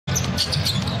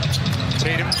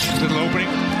Tatum, little opening,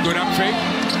 good up fake,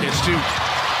 gets two.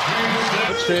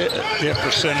 What's their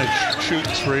percentage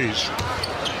shooting threes?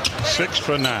 6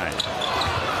 for 9.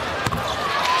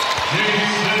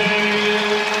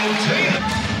 Jayson.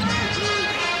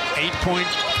 8-point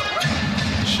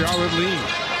Charlotte lead.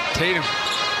 Tatum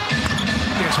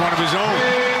gets one of his own.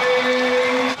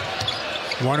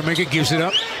 Wanamaker gives it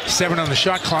up. 7 on the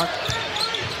shot clock.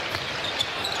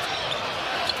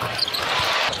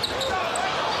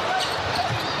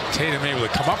 Tatum able to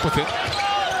come up with it.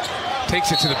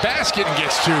 Takes it to the basket and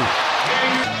gets 2.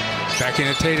 Back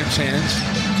into Tatum's hands.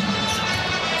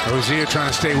 Rozier trying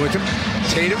to stay with him.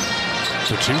 Tatum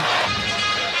for 2.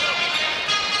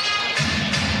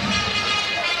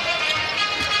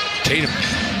 Tatum,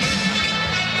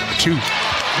 2.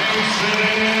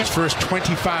 His first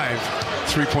 25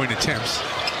 three-point attempts.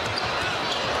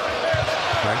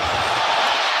 Right.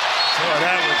 Oh,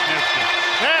 that was nifty.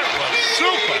 That was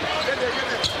super.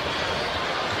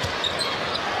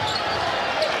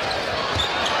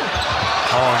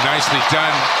 Oh, nicely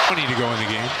done. 20 to go in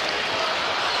the game.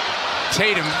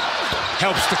 Tatum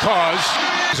helps the cause.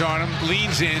 He's on him,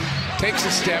 leans in, takes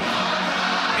a step,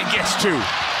 and gets 2.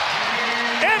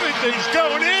 Everything's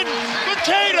going in for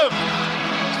Tatum.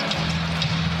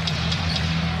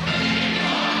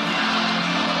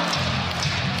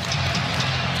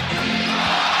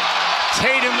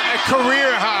 Tatum, a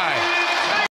career high.